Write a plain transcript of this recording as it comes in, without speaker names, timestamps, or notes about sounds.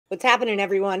What's happening,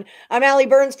 everyone? I'm Allie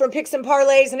Burns from Picks and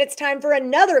Parlays, and it's time for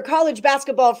another college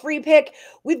basketball free pick.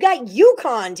 We've got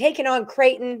Uconn taking on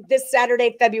Creighton this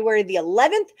Saturday, February the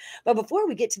 11th. But before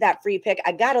we get to that free pick,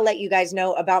 I got to let you guys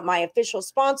know about my official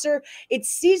sponsor. It's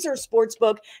Caesar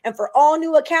Sportsbook, and for all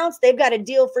new accounts, they've got a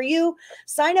deal for you.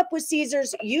 Sign up with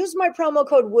Caesars, use my promo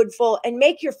code Woodful, and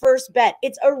make your first bet.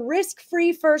 It's a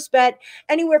risk-free first bet,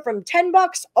 anywhere from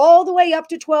 $10 all the way up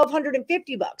to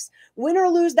 $1,250. Win or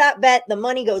lose that bet, the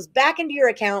money goes back into your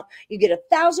account. You get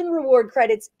 1,000 reward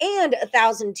credits and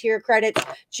 1,000 tier credits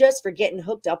just for getting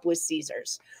hooked up with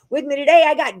Caesars. With me today,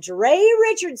 I got Dre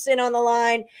Richardson on the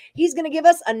line. He's going to give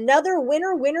us another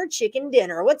winner chicken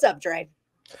dinner. What's up, Dre?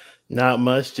 Not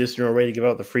much, just ready to give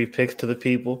out the free picks to the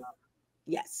people.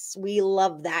 Yes, we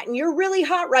love that. And you're really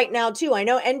hot right now, too. I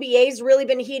know NBA's really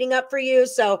been heating up for you.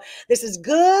 So this is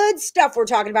good stuff we're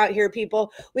talking about here,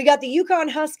 people. We got the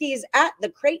Uconn Huskies at the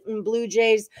Creighton Blue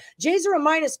Jays. Jays are a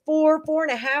 -4,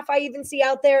 4.5 I even see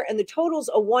out there. And the total's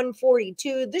a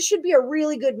 142. This should be a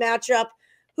really good matchup.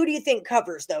 Who do you think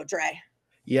covers, though, Dre?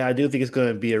 Yeah, I do think it's going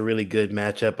to be a really good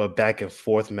matchup, a back and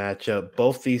forth matchup.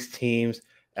 Both these teams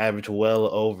average well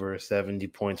over 70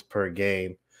 points per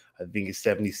game. I think it's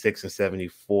 76 and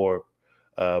 74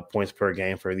 points per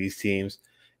game for these teams.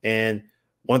 And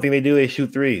one thing they do, they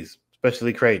shoot threes,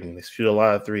 especially Creighton. They shoot a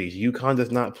lot of threes. UConn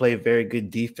does not play very good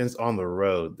defense on the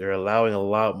road. They're allowing a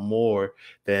lot more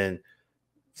than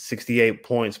 68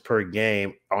 points per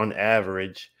game on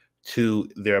average to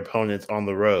their opponents on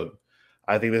the road.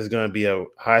 I think this is going to be a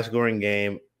high-scoring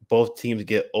game. Both teams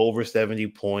get over 70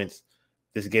 points.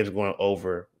 This game's going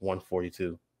over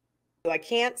 142. I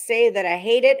can't say that I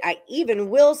hate it. I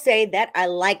even will say that I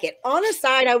like it. On a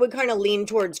side, I would kind of lean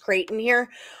towards Creighton here.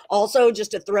 Also, just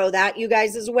to throw that you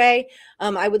guys' way,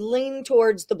 I would lean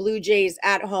towards the Blue Jays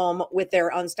at home with their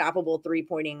unstoppable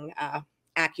three-pointing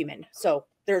acumen. So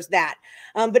there's that.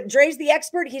 But Dre's the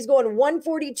expert. He's going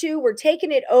 142. We're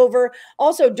taking it over.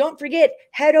 Also, don't forget,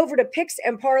 head over to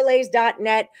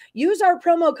picksandparlays.net. Use our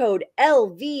promo code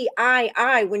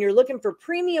LVII when you're looking for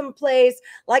premium plays.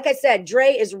 Like I said,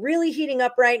 Dre is really heating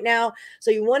up right now.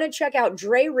 So you want to check out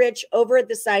Dre Rich over at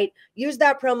the site. Use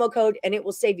that promo code and it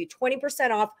will save you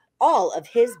 20% off all of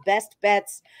his best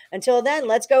bets. Until then,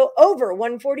 let's go over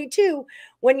 142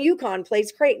 when UConn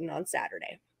plays Creighton on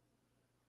Saturday.